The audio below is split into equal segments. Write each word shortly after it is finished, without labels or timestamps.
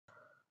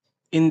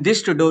In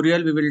this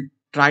tutorial, we will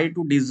try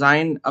to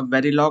design a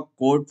Verilog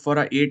code for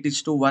a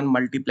 8:1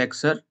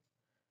 multiplexer.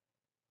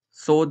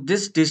 So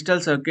this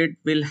digital circuit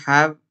will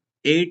have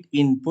 8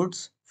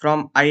 inputs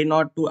from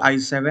I0 to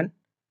I7.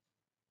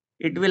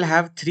 It will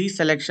have 3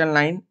 selection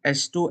line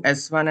S2,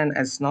 S1 and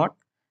S0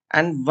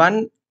 and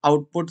 1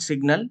 output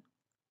signal.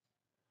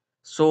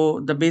 So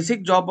the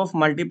basic job of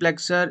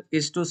multiplexer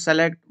is to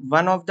select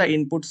one of the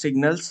input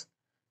signals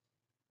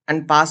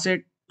and pass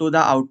it to the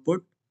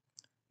output.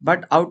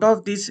 But out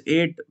of these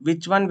 8,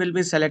 which one will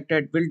be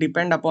selected will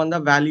depend upon the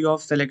value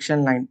of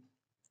selection line.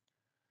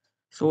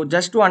 So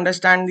just to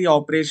understand the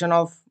operation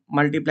of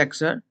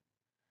multiplexer,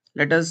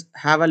 let us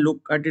have a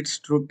look at its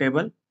truth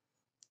table.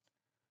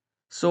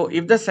 So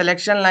if the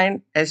selection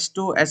line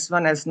S2,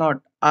 S1,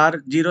 S0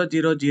 are 0,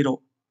 0,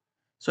 0.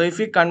 So if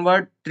we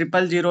convert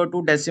 000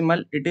 to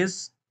decimal, it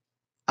is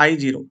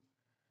I0.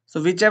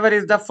 So whichever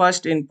is the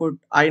first input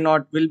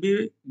I0 will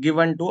be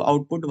given to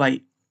output Y.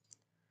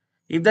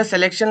 If the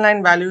selection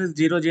line value is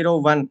 0, 0,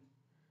 1,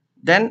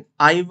 then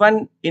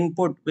I1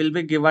 input will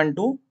be given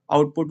to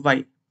output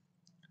Y.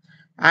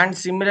 And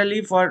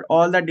similarly for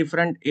all the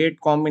different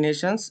 8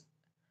 combinations,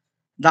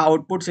 the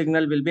output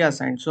signal will be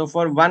assigned. So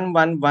for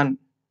 111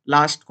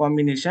 last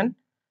combination,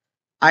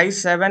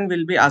 I7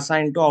 will be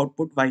assigned to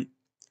output Y.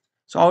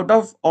 So out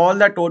of all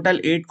the total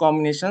 8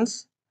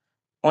 combinations,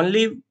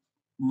 only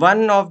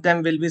one of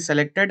them will be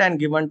selected and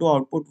given to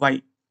output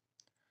Y.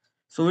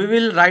 So we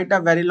will write a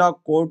Verilog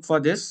code for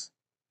this,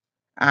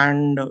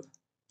 and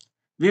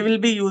we will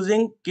be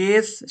using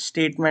case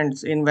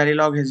statements in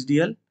Verilog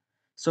HDL.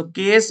 So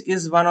case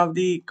is one of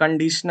the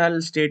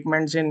conditional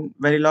statements in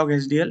Verilog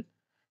HDL,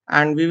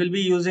 and we will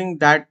be using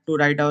that to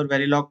write our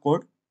Verilog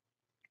code.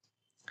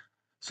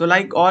 So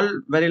like all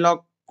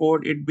Verilog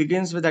code, it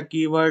begins with a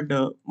keyword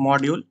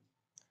module,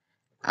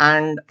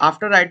 and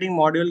after writing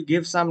module,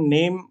 give some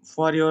name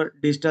for your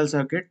digital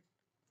circuit.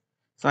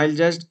 So I'll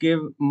just give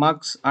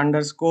mux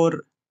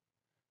underscore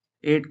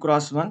 8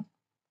 cross 1.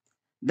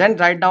 Then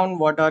write down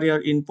what are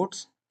your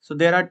inputs. So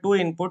there are 2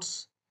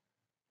 inputs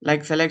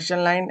like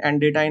selection line and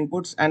data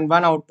inputs and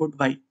one output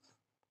Y.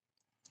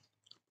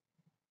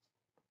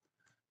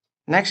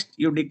 Next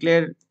you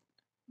declare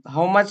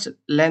how much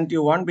length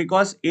you want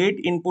because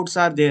 8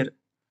 inputs are there.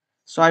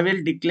 So I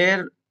will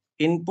declare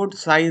input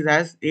size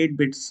as 8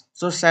 bits.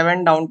 So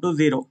 7 down to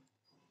 0.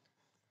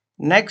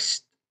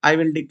 Next I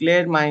will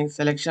declare my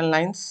selection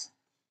lines,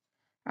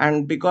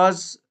 and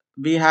because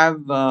we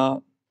have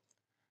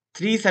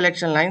 3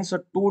 selection lines, so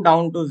 2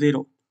 down to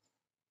 0,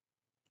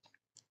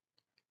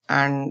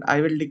 and I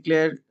will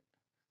declare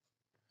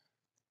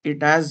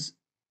it as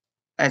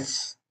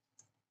S,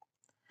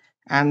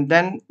 and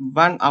then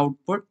one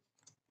output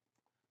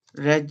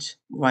reg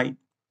Y.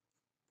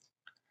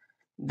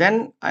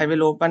 Then I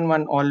will open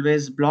one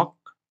always block,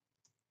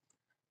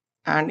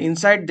 and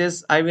inside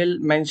this I will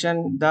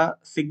mention the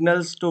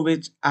signals to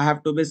which I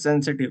have to be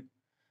sensitive.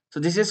 So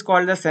this is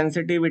called the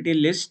sensitivity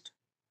list,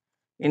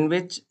 in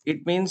which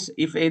it means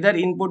if either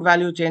input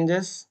value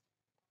changes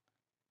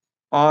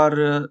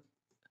or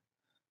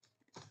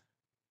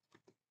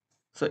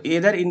so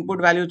either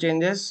input value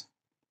changes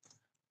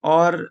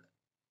or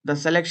the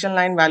selection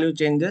line value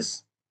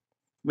changes,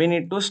 we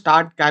need to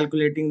start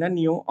calculating the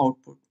new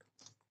output.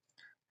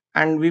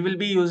 And we will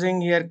be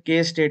using here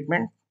case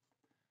statement.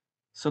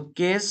 So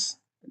case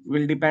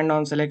will depend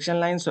on selection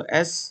line, so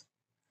S,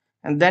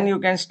 and then you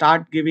can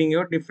start giving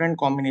your different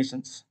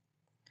combinations.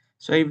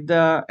 So if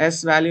the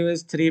S value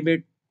is 3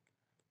 bit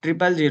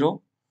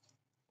 000,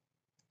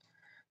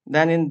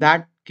 then in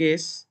that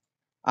case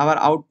our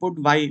output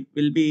Y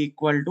will be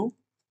equal to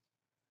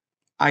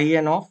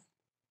IN of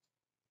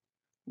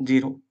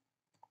 0.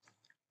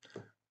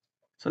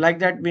 So like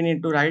that we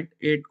need to write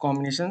 8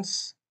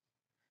 combinations.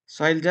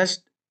 So I'll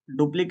just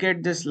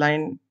duplicate this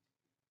line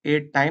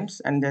 8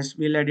 times and just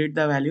we'll edit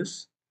the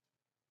values.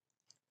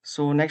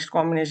 So next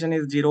combination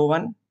is 0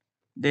 1,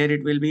 there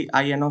it will be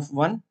IN of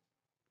 1.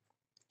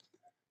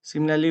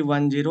 Similarly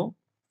 1 0,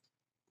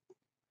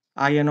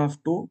 IN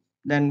of 2,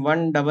 then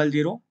 1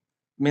 0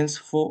 means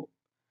 4.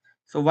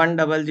 So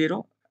 1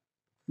 0,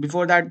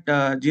 before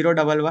that 0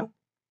 1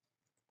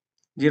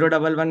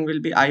 will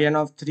be IN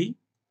of 3,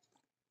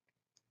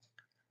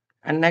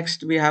 and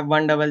next we have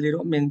 1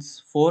 0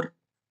 means 4.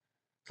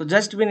 So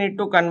just we need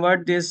to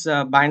convert these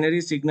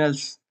binary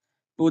signals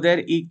to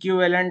their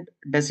equivalent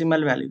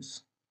decimal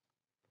values,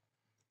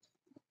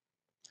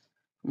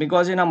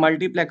 because in a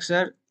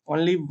multiplexer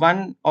only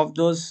one of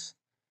those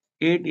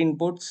 8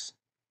 inputs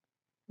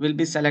will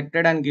be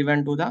selected and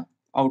given to the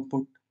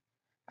output,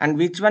 and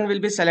which one will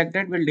be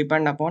selected will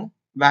depend upon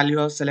value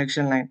of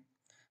selection line.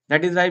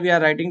 That is why we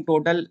are writing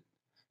total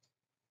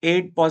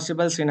 8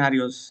 possible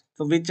scenarios.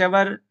 So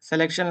whichever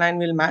selection line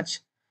will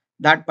match,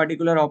 that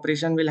particular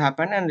operation will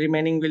happen and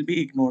remaining will be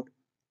ignored.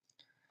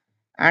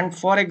 And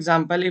for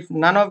example, if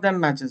none of them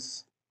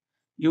matches,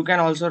 you can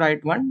also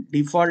write one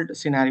default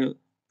scenario.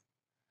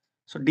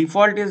 So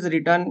default is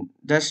written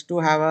just to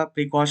have a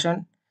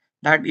precaution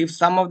that if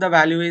some of the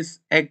value is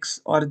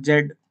X or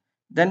Z,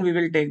 Then we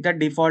will take the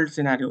default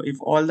scenario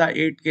if all the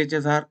 8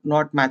 cases are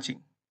not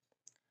matching,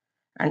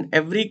 and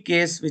every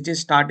case which is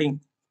starting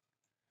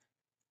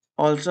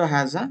also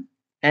has a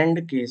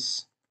end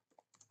case.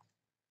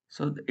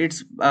 So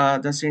it's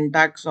the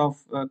syntax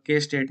of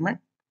case statement,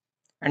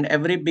 and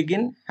every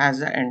begin has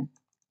an end.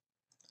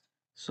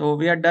 So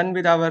we are done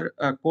with our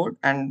code,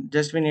 and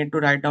just we need to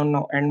write down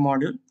now end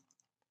module.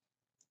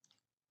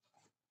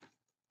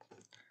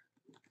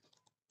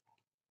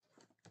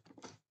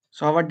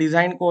 So our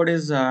design code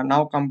is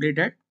now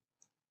completed.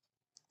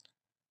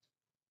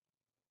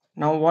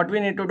 Now what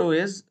we need to do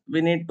is we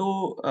need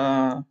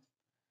to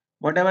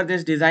whatever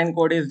this design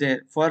code is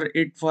there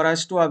for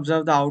us to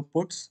observe the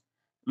outputs,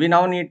 we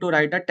now need to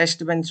write a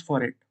test bench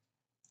for it.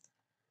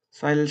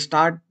 So I'll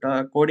start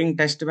coding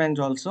test bench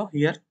also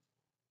here.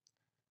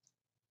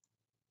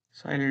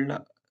 So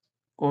I'll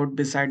code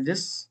beside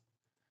this.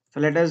 So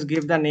let us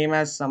give the name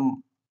as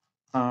some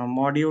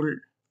module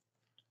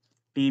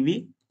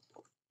tb,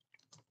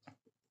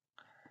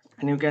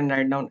 and you can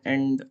write down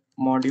end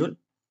module.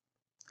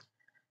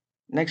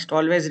 Next,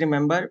 always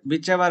remember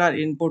whichever are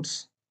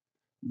inputs,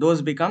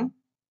 those become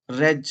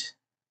reg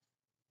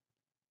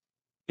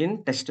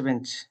in test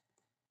bench.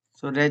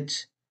 So reg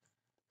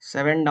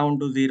 7 down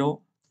to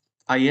 0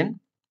 in,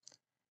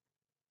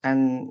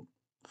 and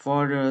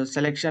for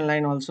selection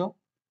line also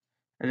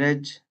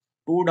reg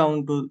 2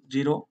 down to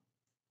 0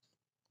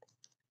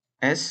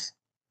 s,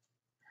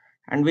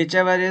 and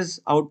whichever is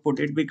output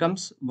it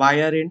becomes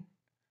wire in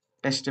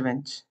test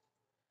bench.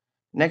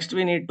 Next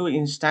we need to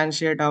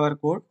instantiate our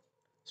code.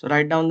 So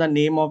write down the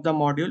name of the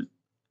module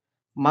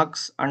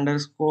mux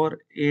underscore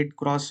 8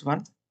 cross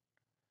 1,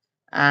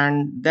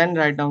 and then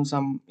write down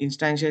some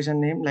instantiation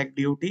name like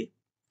duty,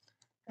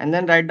 and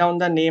then write down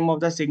the name of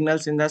the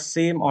signals in the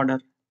same order.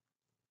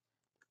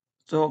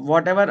 So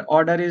whatever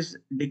order is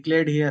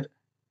declared here,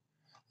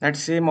 that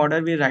same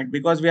order we write,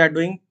 because we are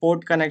doing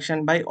port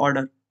connection by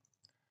order,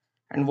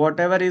 and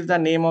whatever is the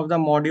name of the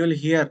module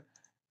here,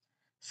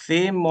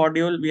 same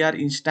module we are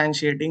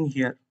instantiating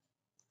here.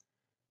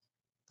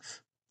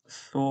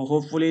 So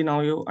hopefully now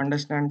you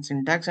understand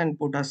syntax and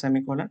put a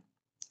semicolon,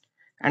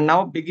 and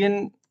now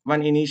begin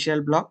one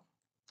initial block,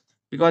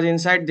 because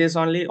inside this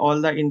only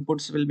all the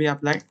inputs will be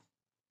applied.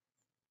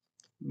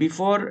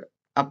 Before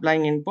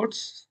applying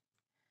inputs,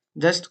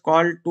 just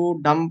call two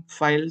dump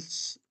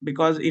files,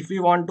 because if we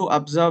want to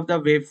observe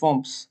the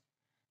waveforms,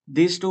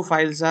 these two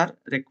files are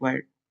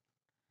required.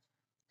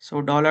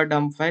 So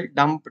 $dump file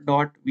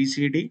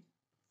dump.vcd.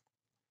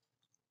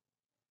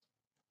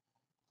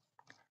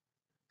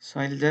 So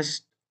I'll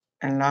just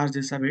enlarge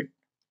this a bit.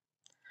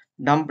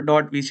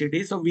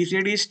 Dump.vcd. So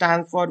vcd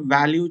stands for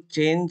value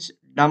change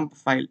dump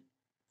file,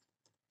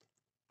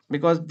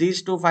 because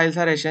these two files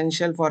are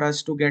essential for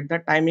us to get the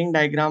timing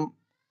diagram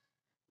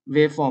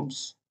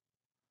waveforms.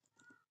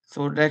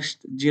 So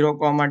next 0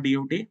 comma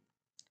dut.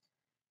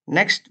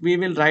 Next we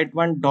will write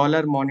one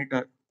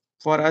 $monitor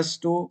for us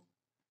to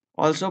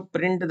also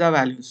print the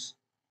values.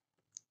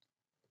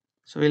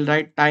 So we'll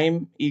write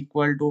time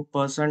equal to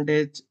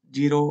percentage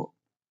 0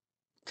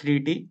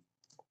 3t,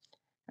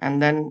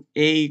 and then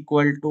a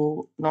equal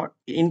to, not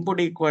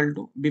input equal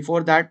to,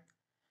 before that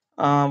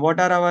what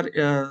are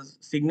our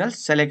signals,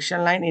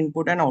 selection line,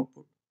 input and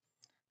output.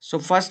 So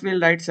first we'll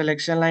write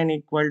selection line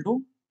equal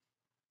to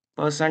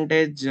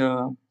percentage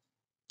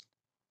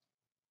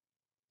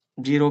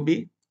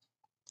 0b,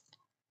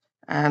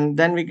 and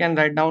then we can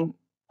write down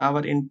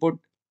our input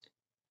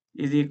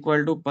is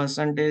equal to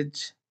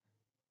percentage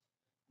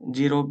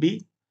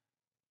 0b,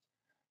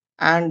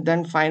 and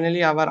then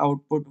finally our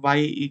output y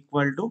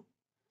equal to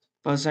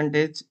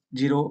percentage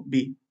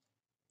 0b.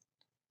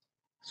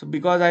 So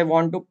because I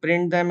want to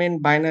print them in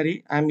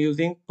binary, I am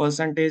using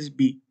percentage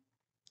b.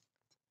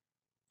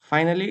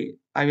 Finally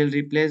I will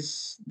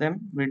replace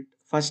them with,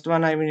 first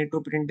one I will need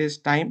to print is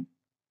time,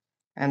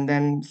 and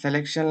then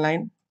selection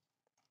line.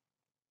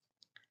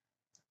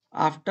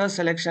 After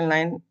selection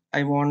line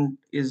I want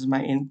is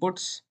my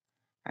inputs,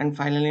 and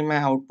finally my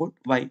output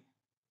y,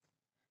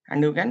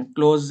 and you can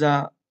close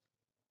the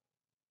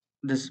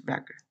this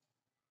bracket.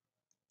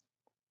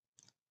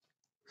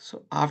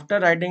 So after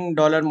writing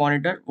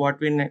 $monitor, what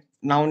we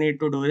now need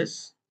to do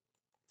is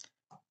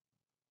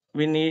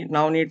we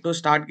need to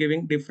start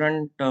giving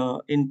different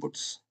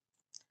inputs.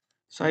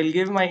 So I'll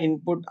give my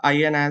input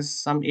in as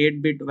some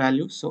 8-bit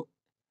value. So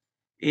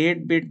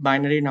 8-bit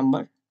binary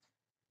number.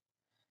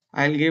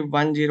 I'll give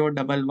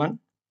 1011,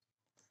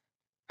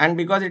 and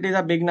because it is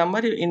a big number,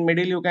 in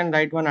middle you can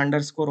write one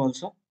underscore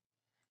also,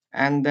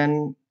 and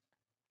then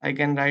I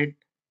can write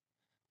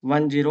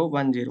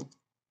 1010.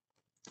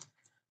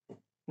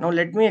 Now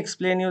let me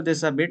explain you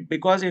this a bit,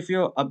 because if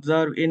you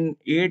observe in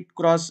 8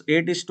 cross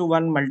 8 is to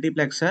 1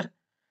 multiplexer,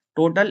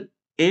 total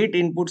 8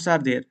 inputs are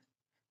there.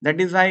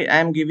 That is why I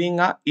am giving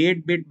a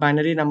 8-bit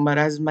binary number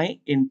as my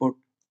input.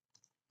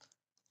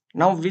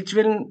 Now which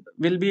will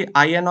be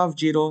in of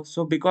 0?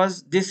 So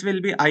because this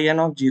will be in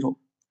of 0,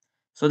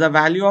 so the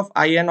value of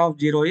in of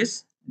 0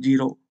 is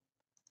 0.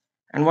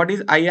 And what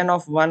is in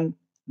of 1?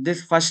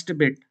 This first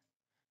bit.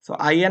 So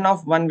in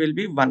of 1 will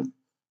be 1.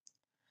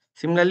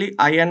 Similarly,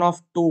 IN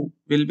of 2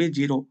 will be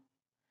 0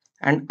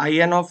 and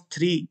IN of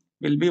 3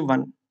 will be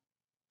 1.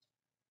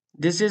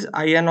 This is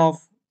IN of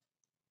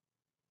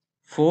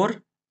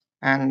 4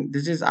 and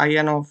this is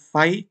IN of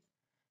 5,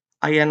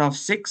 IN of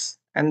 6,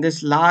 and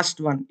this last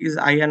one is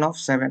IN of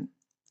 7.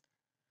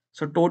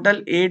 So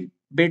total 8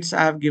 bits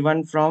I have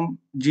given from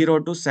 0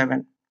 to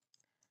 7.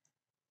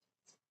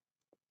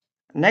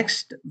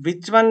 Next,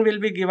 which one will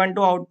be given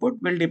to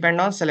output will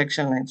depend on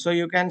selection line. So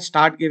you can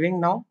start giving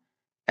now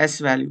S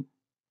value.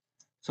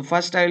 So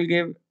first I will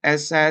give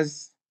S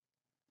as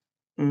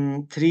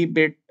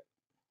 3-bit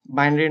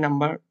binary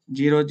number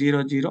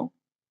 000,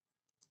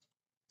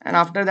 and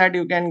after that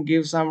you can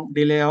give some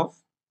delay of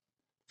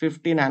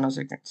 50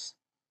 nanoseconds.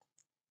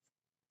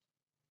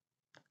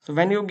 So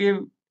when you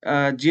give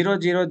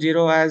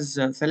 000 as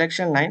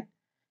selection line,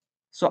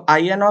 so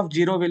IN of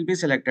 0 will be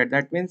selected.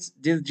 That means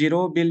this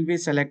 0 will be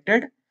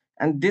selected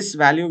and this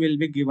value will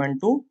be given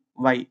to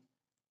Y.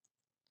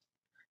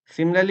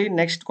 Similarly,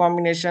 next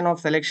combination of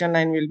selection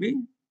line will be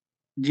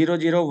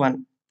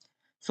 001.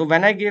 So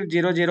when I give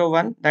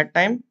 001, that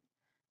time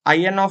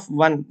IN of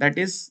 1, that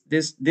is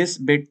this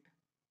bit,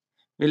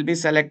 will be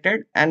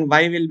selected and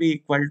Y will be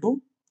equal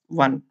to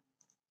 1.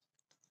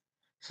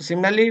 So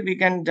similarly, we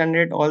can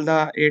generate all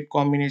the 8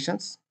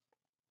 combinations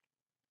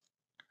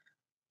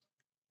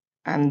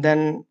and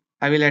then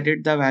I will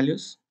edit the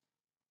values.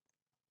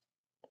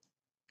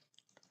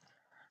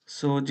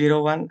 So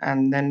 01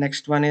 and then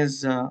next one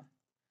is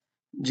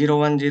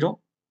 010,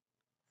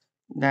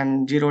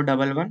 then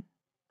 011,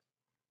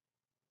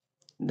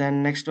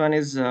 then next one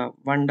is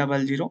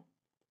 100,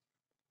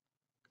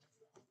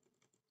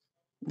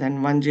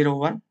 then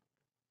 101,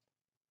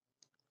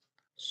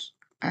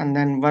 and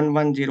then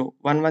 110.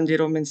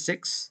 110 means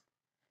 6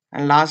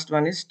 and last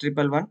one is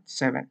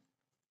 1117.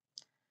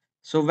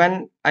 So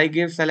when I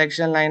give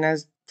selection line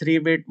as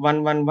 3-bit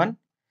 111,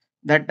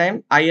 that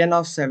time IN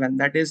of 7,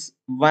 that is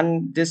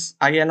 1, this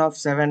IN of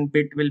 7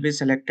 bit will be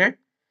selected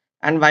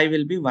and Y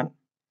will be 1.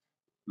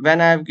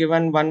 When I have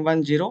given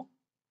 110,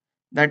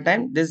 that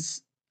time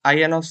this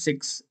IN of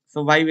 6,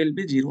 so Y will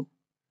be 0.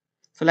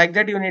 So like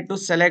that you need to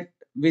select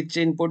which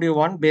input you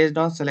want based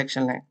on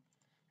selection line.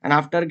 And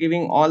after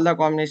giving all the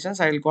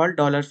combinations, I will call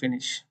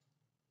 $finish.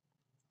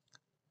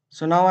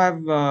 So now I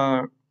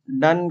have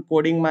done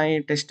coding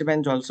my test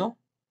bench also.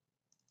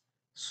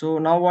 So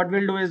now what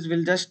we'll do is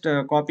we'll just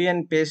copy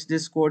and paste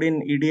this code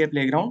in EDA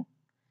Playground.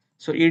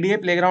 So EDA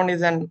Playground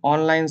is an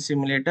online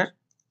simulator.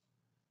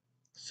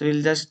 So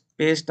we'll just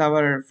paste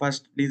our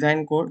first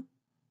design code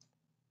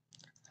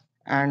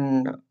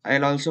and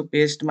I'll also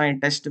paste my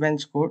test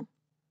bench code.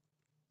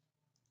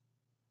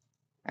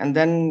 And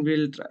then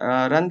we'll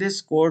run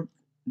this code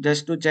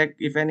just to check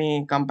if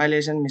any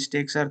compilation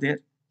mistakes are there.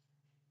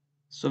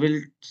 So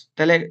we'll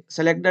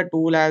select the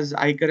tool as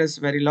Icarus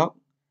Verilog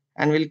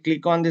and we'll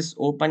click on this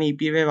open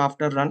EPWave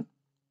after run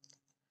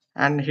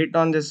and hit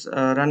on this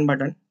run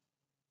button.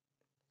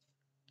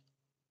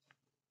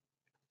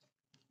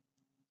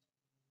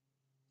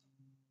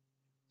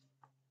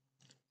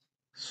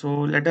 So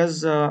let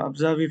us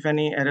observe if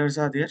any errors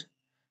are there.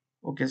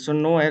 Okay, so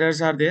no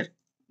errors are there.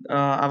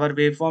 Our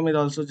waveform is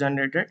also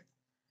generated.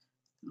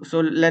 So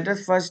let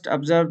us first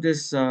observe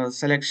this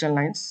selection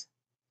lines.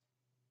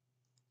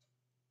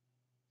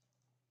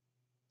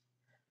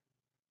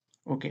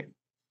 Okay.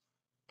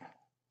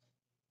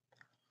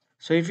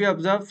 So if you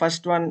observe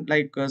first one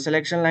like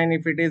selection line,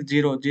 if it is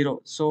 0,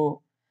 0,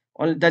 so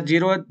on the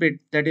 0th bit,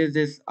 that is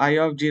this I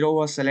of 0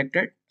 was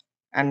selected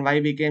and Y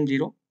became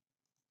 0.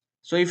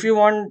 So if you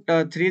want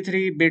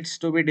 3 bits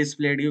to be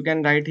displayed, you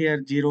can write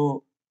here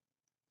 0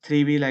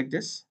 3B like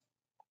this.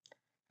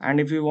 And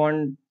if you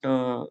want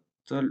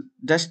so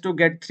just to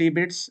get 3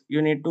 bits,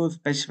 you need to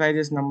specify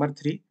this number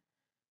 3.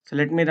 So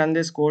let me run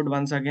this code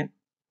once again.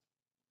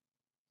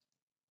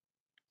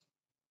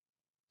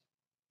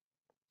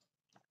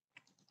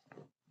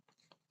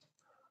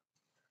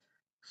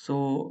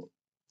 So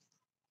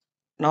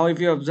now if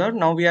you observe,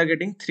 now we are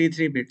getting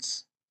 3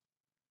 bits.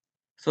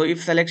 So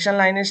if selection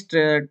line is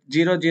 0,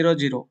 0,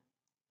 0,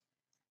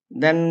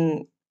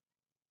 then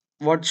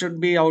what should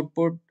be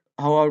output?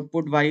 How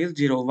output Y is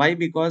 0? Why?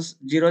 Because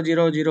 0,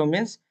 0, 0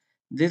 means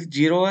this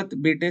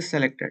 0th bit is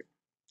selected,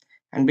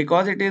 and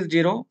because it is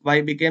 0,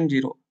 Y became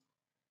 0.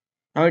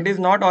 Now it is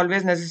not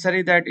always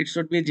necessary that it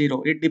should be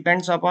 0. It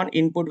depends upon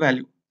input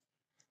value.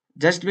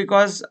 Just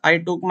because I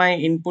took my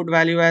input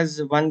value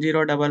as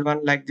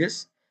 1011 like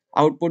this,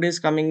 output is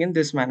coming in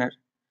this manner.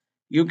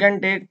 You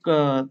can take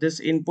this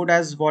input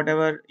as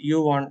whatever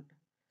you want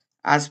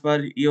as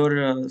per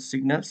your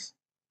signals.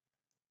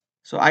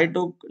 So I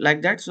took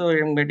like that, so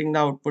I'm getting the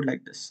output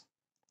like this.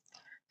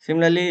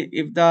 Similarly,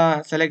 if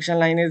the selection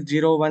line is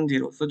 0, 1,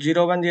 0, so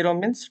 0, 1, 0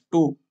 means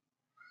 2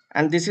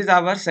 and this is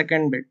our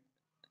second bit.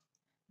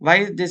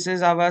 Why this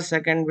is our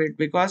second bit?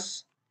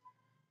 Because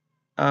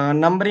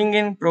numbering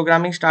in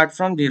programming starts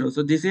from 0.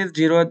 So this is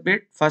 0th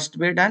bit, first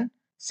bit and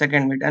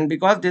second bit, and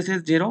because this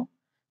is 0,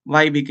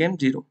 Y became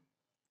 0.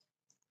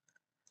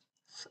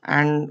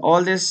 And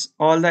all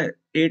the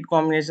 8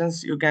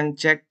 combinations you can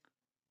check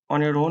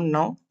on your own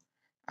now.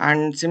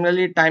 And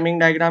similarly, timing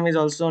diagram is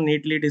also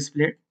neatly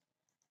displayed.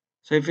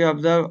 So if you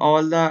observe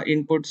all the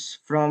inputs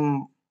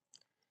from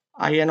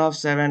in of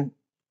 7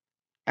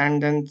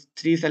 and then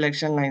three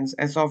selection lines,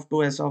 s of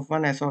 2, s of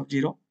 1, s of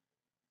 0.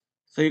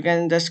 So you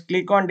can just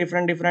click on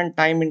different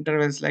time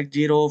intervals like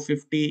 0,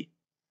 50,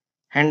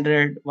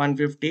 100,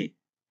 150,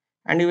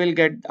 and you will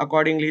get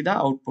accordingly the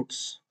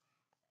outputs.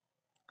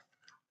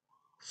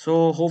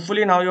 So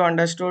hopefully now you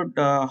understood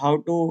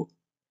how to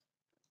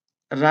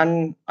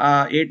run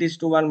 8 is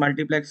to 1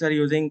 multiplexer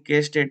using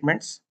case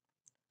statements.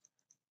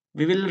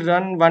 We will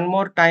run one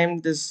more time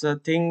this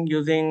thing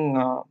using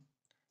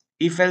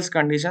if else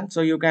condition.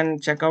 So you can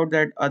check out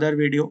that other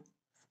video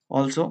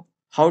also,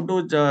 how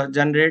to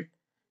generate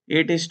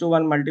 8 is to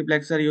 1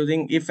 multiplexer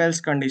using if else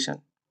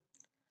condition,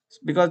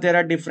 because there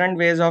are different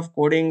ways of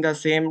coding the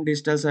same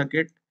digital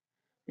circuit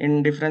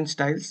in different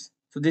styles.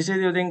 So this is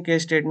using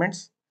case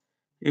statements.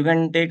 You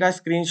can take a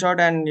screenshot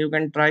and you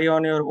can try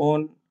on your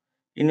own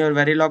in your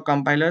Verilog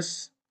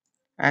compilers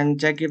and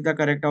check if the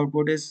correct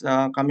output is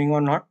coming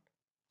or not.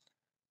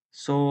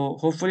 So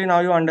hopefully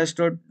now you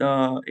understood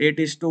 8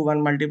 is to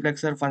 1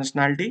 multiplexer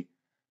functionality.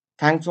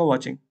 Thanks for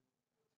watching.